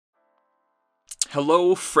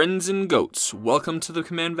Hello friends and goats, welcome to the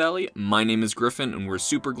Command Valley. My name is Griffin and we're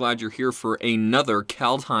super glad you're here for another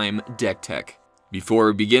Kaldheim deck tech. Before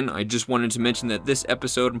we begin, I just wanted to mention that this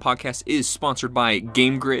episode and podcast is sponsored by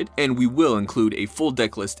GameGrid, and we will include a full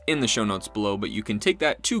deck list in the show notes below, but you can take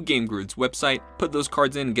that to GameGrid's website, put those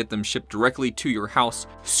cards in and get them shipped directly to your house.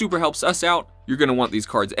 Super helps us out. You're going to want these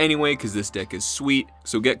cards anyway because this deck is sweet,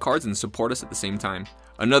 so get cards and support us at the same time.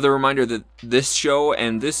 Another reminder that this show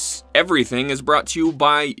and this everything is brought to you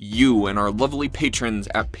by you and our lovely patrons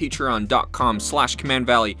at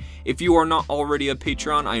patreon.com/commandvalley. If you are not already a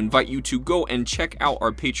patron, I invite you to go and check out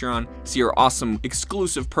our Patreon, see our awesome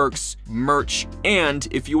exclusive perks, merch, and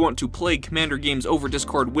if you want to play Commander games over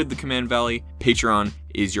Discord with the Command Valley, Patreon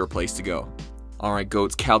is your place to go. Alright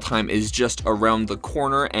goats, Kaldheim is just around the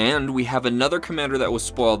corner, and we have another commander that was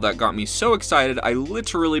spoiled that got me so excited I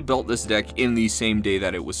literally built this deck in the same day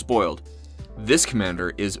that it was spoiled. This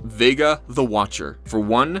commander is Vega the Watcher. For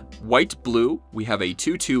 1 white-blue, we have a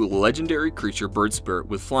 2/2 legendary creature bird spirit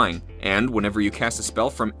with flying, and whenever you cast a spell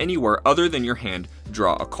from anywhere other than your hand,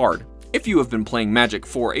 draw a card. If you have been playing Magic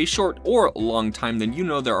for a short or long time, then you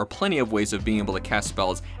know there are plenty of ways of being able to cast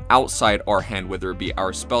spells outside our hand, whether it be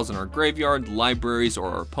our spells in our graveyard, libraries,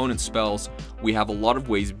 or our opponent's spells. We have a lot of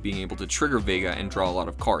ways of being able to trigger Vega and draw a lot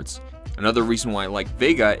of cards. Another reason why I like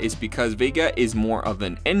Vega is because Vega is more of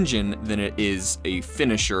an engine than it is a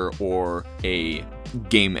finisher or a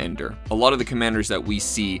game ender. A lot of the commanders that we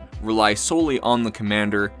see rely solely on the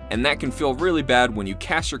commander, and that can feel really bad when you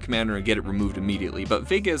cast your commander and get it removed immediately. But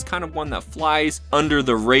Vega is kind of one that flies under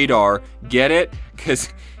the radar. Get it?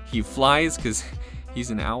 Because he flies because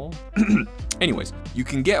he's an owl? Anyways, you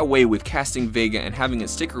can get away with casting Vega and having it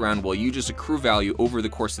stick around while you just accrue value over the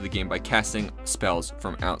course of the game by casting spells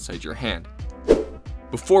from outside your hand.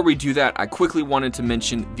 Before we do that, I quickly wanted to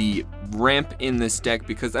mention the ramp in this deck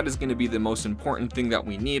because that is going to be the most important thing that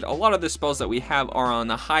we need. A lot of the spells that we have are on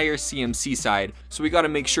the higher CMC side, so we got to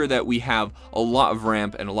make sure that we have a lot of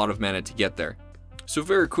ramp and a lot of mana to get there. So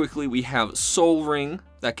very quickly, we have Soul Ring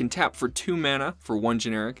that can tap for 2 mana for 1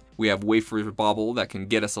 generic. We have Wafer's Bauble that can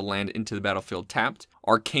get us a land into the battlefield tapped.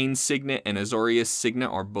 Arcane Signet and Azorius Signet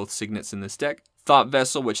are both signets in this deck. Thought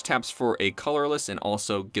Vessel, which taps for a colorless and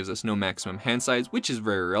also gives us no maximum hand size, which is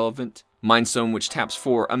very relevant. Mindstone, which taps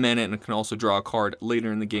for a mana and can also draw a card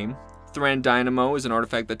later in the game. Thran Dynamo is an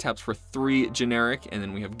artifact that taps for 3 generic, and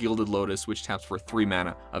then we have Gilded Lotus, which taps for 3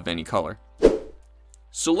 mana of any color.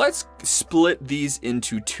 So let's split these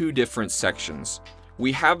into 2 different sections.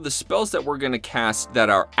 We have the spells that we're going to cast that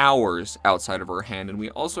are ours outside of our hand, and we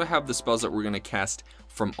also have the spells that we're going to cast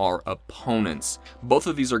from our opponents. Both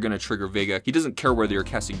of these are going to trigger Vega. He doesn't care whether you're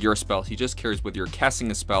casting your spell, he just cares whether you're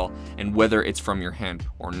casting a spell and whether it's from your hand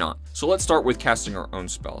or not. So let's start with casting our own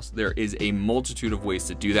spells. There is a multitude of ways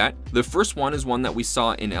to do that. The first one is one that we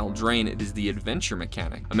saw in Eldraine. It is the Adventure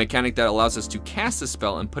mechanic, a mechanic that allows us to cast a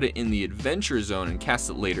spell and put it in the Adventure Zone and cast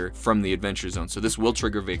it later from the Adventure Zone. So this will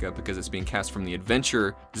trigger Vega because it's being cast from the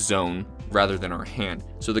Adventure Zone rather than our hand.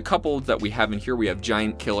 So the couple that we have in here, we have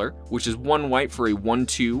Giant Killer, which is 1 white for a 1/2,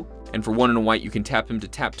 and for 1 and a white you can tap him to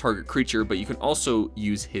tap target creature, but you can also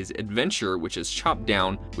use his Adventure, which is Chop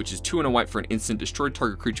Down, which is 2 and a white for an instant, destroy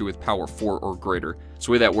target creature with power 4 or greater. So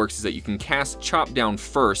the way that works is that you can cast Chop Down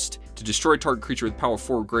first to destroy target creature with power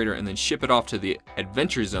 4 or greater, and then ship it off to the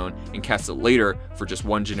Adventure Zone and cast it later for just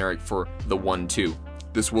 1 generic for the 1/2.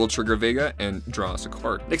 This will trigger Vega and draw us a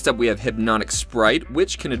card. Next up we have Hypnotic Sprite,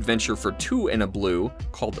 which can adventure for 2 and a blue,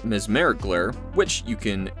 called Mesmeric Glare, which you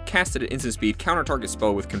can cast it at instant speed, counter target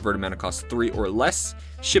spell with converted mana cost 3 or less,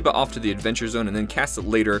 ship it off to the Adventure Zone, and then cast it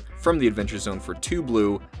later from the Adventure Zone for 2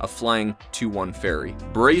 blue, a flying 2/1 fairy.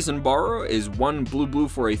 Brazen Borrow is 1 blue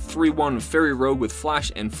for a 3/1 fairy rogue with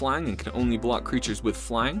flash and flying and can only block creatures with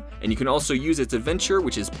flying. And you can also use its Adventure,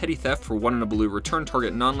 which is Petty Theft for 1 and a blue, return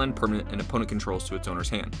target non-land permanent and opponent controls to its owner's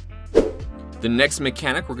hand. The next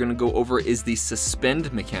mechanic we're going to go over is the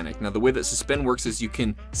Suspend mechanic. Now the way that Suspend works is you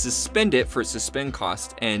can suspend it for its suspend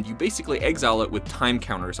cost, and you basically exile it with time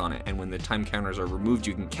counters on it, and when the time counters are removed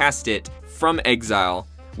you can cast it from exile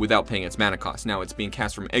without paying its mana cost. Now it's being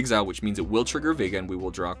cast from exile, which means it will trigger Vega and we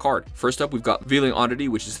will draw a card. First up we've got Veiling Oddity,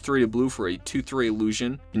 which is 3 blue for a 2/3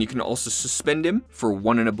 illusion, and you can also suspend him for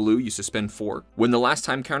 1 and a blue, you suspend 4. When the last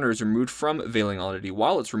time counter is removed from Veiling Oddity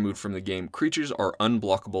while it's removed from the game, creatures are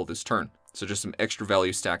unblockable this turn. So just some extra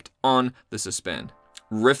value stacked on the Suspend.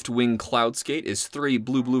 Riftwing Cloudskate is 3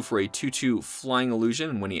 blue for a 2/2 flying illusion,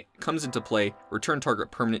 and when he comes into play, return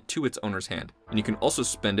target permanent to its owner's hand. And you can also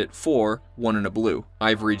spend it for 1 and a blue.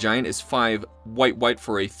 Ivory Giant is 5 white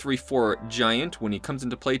for a 3/4 giant. When he comes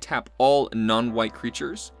into play, tap all non-white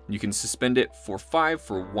creatures. You can suspend it for 5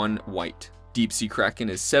 for 1 white. Deep-Sea Kraken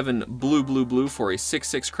is 7 blue for a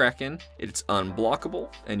 6/6 Kraken. It's unblockable,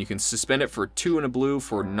 and you can suspend it for 2 and a blue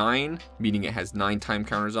for 9, meaning it has 9 time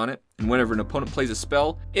counters on it. And whenever an opponent plays a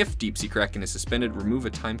spell, if Deep-Sea Kraken is suspended, remove a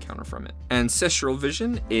time counter from it. Ancestral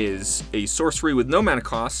Vision is a sorcery with no mana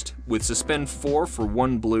cost, with suspend 4 for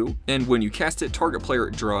 1 blue, and when you cast it, target player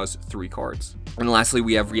draws 3 cards. And lastly,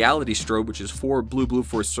 we have Reality Strobe, which is 4 blue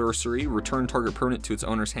for a sorcery, return target permanent to its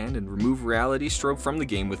owner's hand, and remove Reality Strobe from the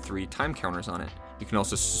game with 3 time counters on it. You can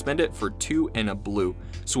also suspend it for 2 and a blue.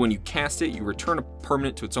 So when you cast it, you return a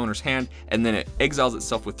permanent to its owner's hand, and then it exiles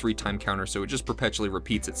itself with 3 time counters, so it just perpetually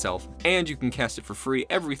repeats itself. And you can cast it for free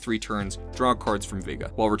every 3 turns, draw cards from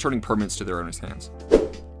Vega, while returning permanents to their owner's hands.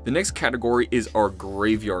 The next category is our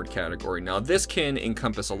graveyard category. Now this can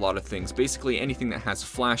encompass a lot of things, basically anything that has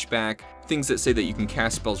flashback, things that say that you can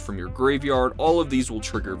cast spells from your graveyard, all of these will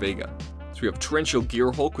trigger Vega. So we have Torrential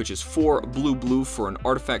Gearhulk, which is 4 blue for an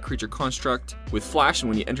artifact creature construct with flash, and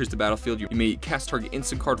when it enters the battlefield, you may cast target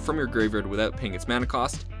instant card from your graveyard without paying its mana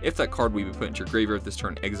cost. If that card will be put into your graveyard this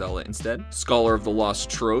turn, exile it instead. Scholar of the Lost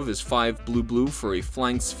Trove is 5 blue for a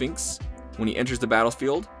flying sphinx. When he enters the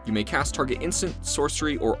battlefield, you may cast target instant,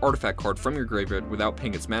 sorcery, or artifact card from your graveyard without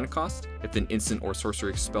paying its mana cost. If an instant or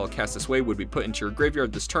sorcery spell cast this way would be put into your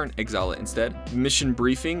graveyard this turn, exile it instead. Mission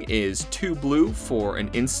Briefing is 2 blue for an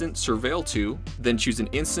instant, surveil 2, then choose an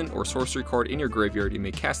instant or sorcery card in your graveyard. You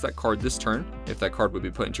may cast that card this turn. If that card would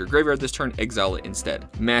be put into your graveyard this turn, exile it instead.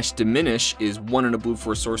 Mash Diminish is 1 and a blue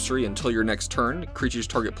for a sorcery until your next turn. Creatures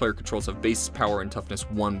target player controls have base power and toughness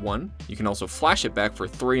 1/1. You can also flash it back for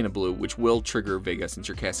 3 and a blue, which will trigger Vega since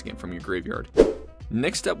you're casting it from your graveyard.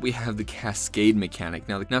 Next up, we have the Cascade mechanic.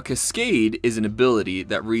 Now, Cascade is an ability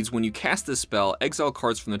that reads, when you cast this spell, exile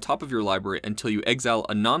cards from the top of your library until you exile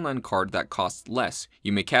a non-land card that costs less.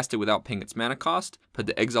 You may cast it without paying its mana cost. Put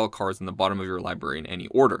the exile cards in the bottom of your library in any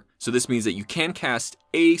order. So this means that you can cast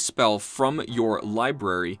a spell from your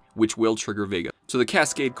library, which will trigger Vega. So the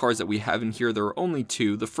Cascade cards that we have in here, there are only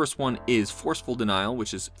 2. The first one is Forceful Denial,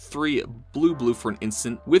 which is 3 blue for an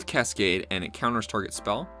instant with Cascade, and it counters target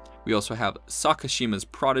spell. We also have Sakashima's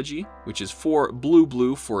Prodigy, which is 4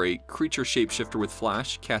 blue for a creature shapeshifter with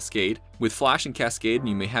flash, Cascade. With flash and Cascade,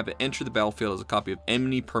 you may have it enter the battlefield as a copy of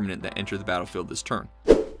any permanent that entered the battlefield this turn.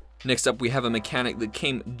 Next up, we have a mechanic that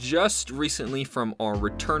came just recently from our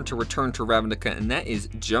Return to Ravnica, and that is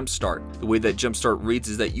Jumpstart. The way that Jumpstart reads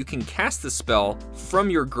is that you can cast the spell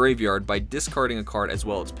from your graveyard by discarding a card as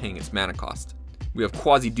well as paying its mana cost. We have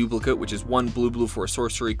Quasi-Duplicate, which is 1 blue for a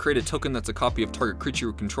sorcery. Create a token that's a copy of target creature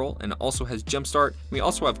you control, and it also has Jumpstart. We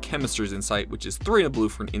also have Chemist's Insight, which is 3 and a blue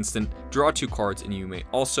for an instant. Draw 2 cards, and you may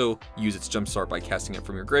also use its Jumpstart by casting it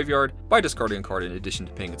from your graveyard by discarding a card in addition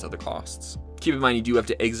to paying its other costs. Keep in mind, you do have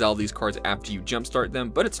to exile these cards after you Jumpstart them,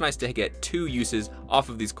 but it's nice to get 2 uses off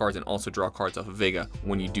of these cards and also draw cards off of Vega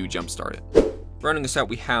when you do Jumpstart it. Rounding us out,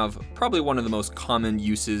 we have probably one of the most common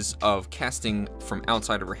uses of casting from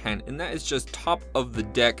outside of our hand, and that is just top of the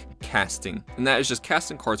deck casting. And that is just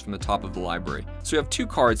casting cards from the top of the library. So we have 2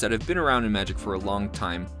 cards that have been around in Magic for a long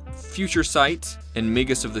time. Future Sight and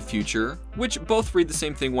Magus of the Future, which both read the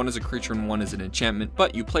same thing. One is a creature and one is an enchantment,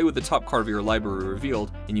 but you play with the top card of your library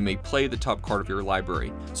revealed, and you may play the top card of your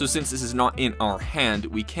library. So since this is not in our hand,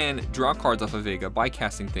 we can draw cards off of Vega by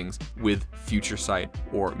casting things with Future Sight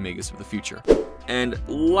or Magus of the Future. And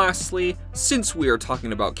lastly, since we are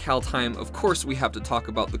talking about Kaldheim, of course we have to talk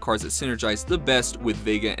about the cards that synergize the best with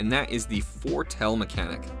Vega, and that is the Foretell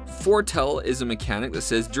mechanic. Foretell is a mechanic that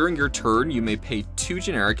says during your turn, you may pay 2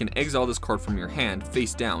 generic and exile this card from your hand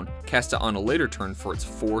face down. Cast it on a later turn for its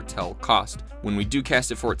Foretell cost. When we do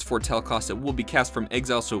cast it for its Foretell cost, it will be cast from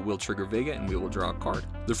exile, so it will trigger Vega and we will draw a card.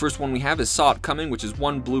 The first one we have is Saw It Coming, which is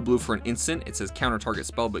 1 blue for an instant. It says counter target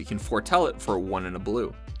spell, but you can foretell it for 1 and a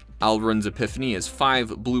blue. Alrund's Epiphany is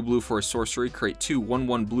 5 blue for a sorcery. Create 2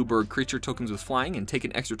 1/1 bluebird creature tokens with flying and take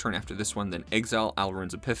an extra turn after this one, then exile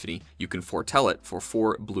Alrund's Epiphany. You can foretell it for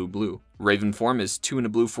 4 blue. Raven Form is 2 and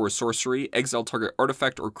a blue for a sorcery. Exile target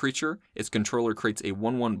artifact or creature. Its controller creates a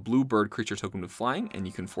 1/1 bluebird creature token with flying, and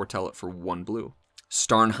you can foretell it for 1 blue.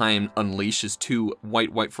 Starnheim Unleash is 2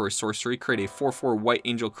 white for a sorcery. Create a 4/4 white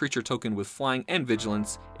angel creature token with flying and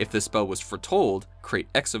vigilance. If the spell was foretold, create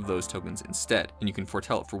X of those tokens instead, and you can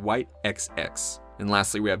foretell it for white XX. And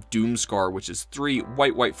lastly, we have Doomscar, which is 3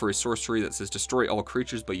 white for a sorcery that says destroy all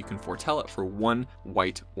creatures, but you can foretell it for 1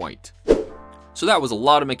 white. So that was a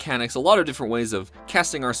lot of mechanics, a lot of different ways of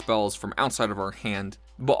casting our spells from outside of our hand.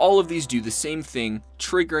 But all of these do the same thing,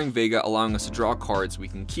 triggering Vega, allowing us to draw cards. We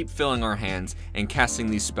can keep filling our hands and casting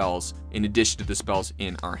these spells in addition to the spells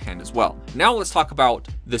in our hand as well. Now let's talk about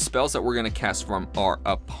the spells that we're going to cast from our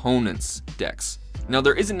opponent's decks. Now,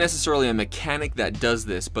 there isn't necessarily a mechanic that does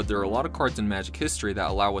this, but there are a lot of cards in Magic history that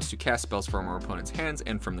allow us to cast spells from our opponent's hands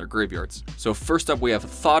and from their graveyards. So first up, we have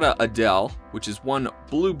Thada Adel, which is 1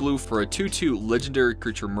 blue for a 2/2 legendary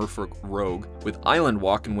creature Merfolk Rogue with Island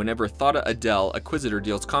Walk, and whenever Thada Adel, Acquisitor,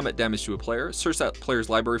 deals combat damage to a player, search that player's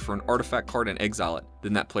library for an artifact card and exile it.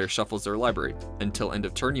 Then that player shuffles their library. Until end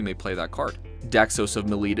of turn, you may play that card. Daxos of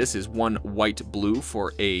Meletis is 1 white-blue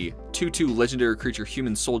for a 2/2 legendary creature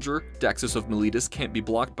Human Soldier. Daxos of Meletis can't be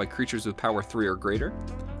blocked by creatures with power 3 or greater.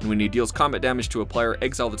 And when he deals combat damage to a player,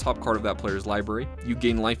 exile the top card of that player's library. You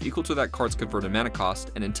gain life equal to that card's converted mana cost,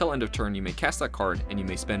 and until end of turn, you may cast that card, and you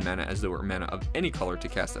may spend mana as though it were mana of any color to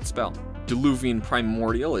cast that spell. Diluvian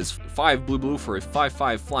Primordial is 5 blue for a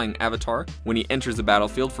 5/5 flying avatar. When he enters the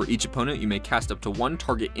battlefield, for each opponent, you may cast up to 1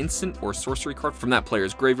 target instant or sorcery card from that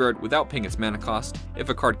player's graveyard without paying its mana cost. If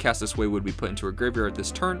a card cast this way would be put into a graveyard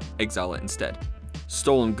this turn, exile it instead.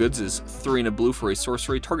 Stolen Goods is 3 and a blue for a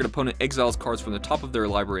sorcery. Target opponent exiles cards from the top of their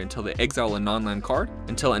library until they exile a non-land card.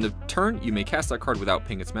 Until end of turn, you may cast that card without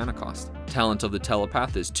paying its mana cost. Talent of the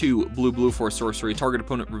Telepath is 2 blue for a sorcery. Target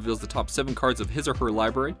opponent reveals the top 7 cards of his or her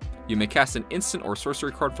library. You may cast an instant or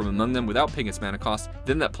sorcery card from among them without paying its mana cost.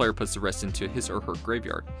 Then that player puts the rest into his or her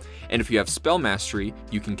graveyard. And if you have Spell Mastery,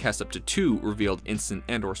 you can cast up to 2 revealed instant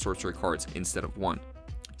and or sorcery cards instead of 1.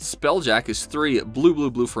 Spelljack is 3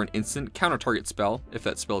 blue for an instant, counter target spell. If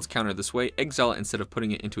that spell is countered this way, exile it instead of putting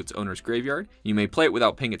it into its owner's graveyard. You may play it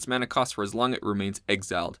without paying its mana cost for as long as it remains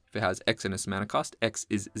exiled. If it has X in its mana cost, X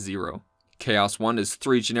is 0. Chaos Wand is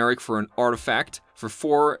 3 generic for an artifact. For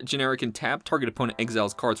 4 generic and tap, target opponent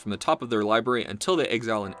exiles cards from the top of their library until they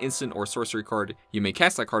exile an instant or sorcery card. You may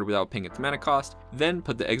cast that card without paying its mana cost, then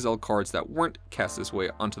put the exiled cards that weren't cast this way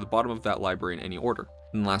onto the bottom of that library in any order.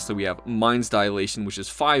 And lastly, we have Mind's Dilation, which is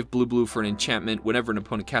 5 blue for an enchantment. Whenever an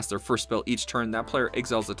opponent casts their first spell each turn, that player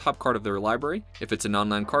exiles the top card of their library. If it's a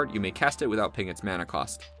non-land card, you may cast it without paying its mana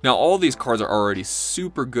cost. Now, all these cards are already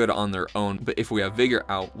super good on their own, but if we have Vega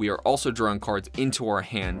out, we are also drawing cards into our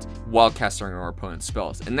hand while casting our opponent's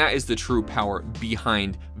spells. And that is the true power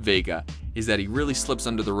behind Vega, is that he really slips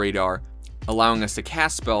under the radar, allowing us to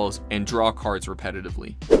cast spells and draw cards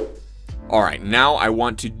repetitively. Alright, now I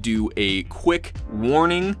want to do a quick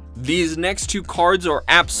warning. These next 2 cards are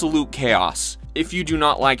absolute chaos. If you do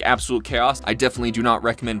not like absolute chaos, I definitely do not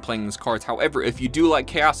recommend playing these cards. However, if you do like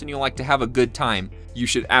chaos and you like to have a good time, you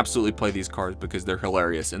should absolutely play these cards because they're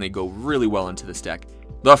hilarious and they go really well into this deck.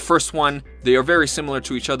 The first one, they are very similar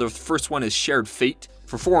to each other. The first one is Shared Fate.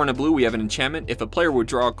 For 4 and a blue, we have an enchantment. If a player would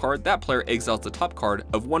draw a card, that player exiles the top card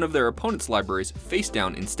of one of their opponent's libraries face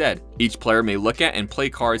down instead. Each player may look at and play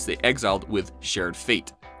cards they exiled with Shared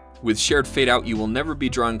Fate. With Shared Fate out, you will never be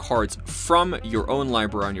drawing cards from your own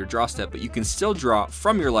library on your draw step, but you can still draw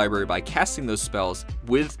from your library by casting those spells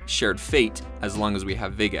with Shared Fate as long as we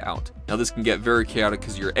have Vega out. Now this can get very chaotic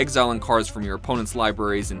because you're exiling cards from your opponent's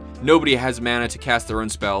libraries and nobody has mana to cast their own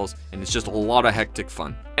spells, and it's just a lot of hectic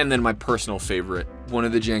fun. And then my personal favorite, one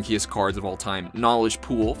of the jankiest cards of all time, Knowledge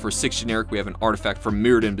Pool. For 6 generic, we have an artifact from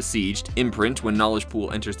Mirrodin Besieged. Imprint, when Knowledge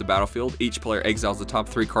Pool enters the battlefield, each player exiles the top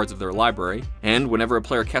 3 cards of their library, and whenever a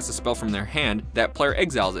player casts a spell from their hand, that player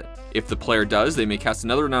exiles it. If the player does, they may cast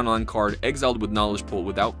another non-land card exiled with Knowledge Pool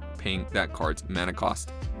without paying that card's mana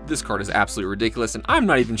cost. This card is absolutely ridiculous, and I'm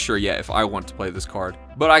not even sure yet if I want to play this card.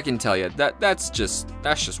 But I can tell you that's just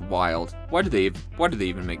wild. Why do they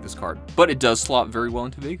even make this card? But it does slot very well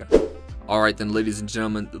into Vega. Alright then, ladies and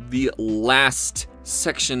gentlemen, the last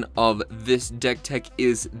section of this deck tech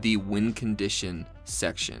is the win condition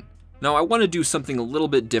section. Now I want to do something a little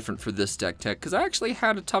bit different for this deck tech because I actually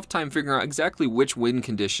had a tough time figuring out exactly which win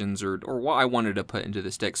conditions or what I wanted to put into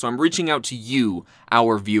this deck. So I'm reaching out to you,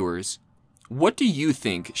 our viewers. What do you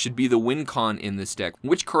think should be the win con in this deck?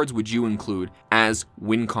 Which cards would you include as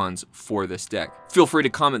win cons for this deck? Feel free to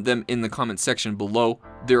comment them in the comment section below.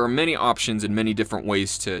 There are many options and many different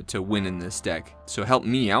ways to win in this deck. So help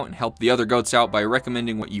me out and help the other goats out by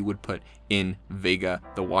recommending what you would put in Vega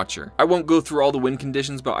the Watcher. I won't go through all the win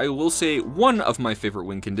conditions, but I will say one of my favorite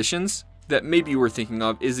win conditions that maybe you were thinking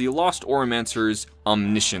of is the Lost Auramancers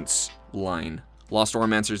Omniscience line. Lost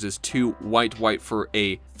Auramancers is 2 white for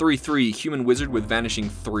a 3/3 human wizard with vanishing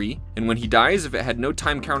 3, and when he dies, if it had no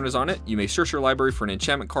time counters on it, you may search your library for an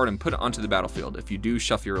enchantment card and put it onto the battlefield. If you do,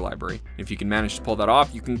 shuffle your library. If you can manage to pull that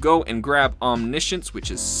off, you can go and grab Omniscience,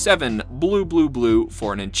 which is 7 blue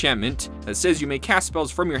for an enchantment that says you may cast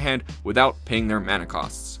spells from your hand without paying their mana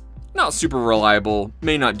costs. Not super reliable,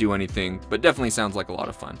 may not do anything, but definitely sounds like a lot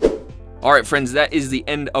of fun. Alright friends, that is the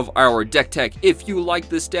end of our deck tech. If you like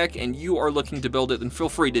this deck and you are looking to build it, then feel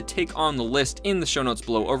free to take on the list in the show notes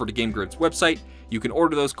below over to GameGrid's website. You can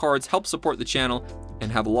order those cards, help support the channel,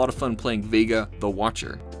 and have a lot of fun playing Vega the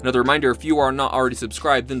Watcher. Another reminder, if you are not already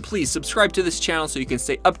subscribed, then please subscribe to this channel so you can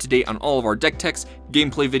stay up to date on all of our deck techs,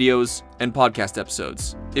 gameplay videos, and podcast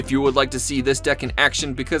episodes. If you would like to see this deck in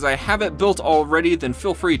action because I have it built already, then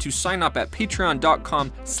feel free to sign up at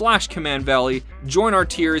patreon.com/Command Valley, join our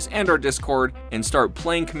tiers and our Discord, and start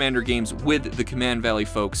playing Commander games with the Command Valley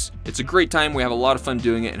folks. It's a great time, we have a lot of fun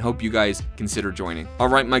doing it, and hope you guys consider joining.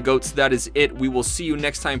 Alright my goats, that is it. We will see you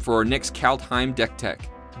next time for our next Kaldheim deck tech.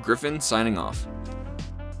 Griffin signing off.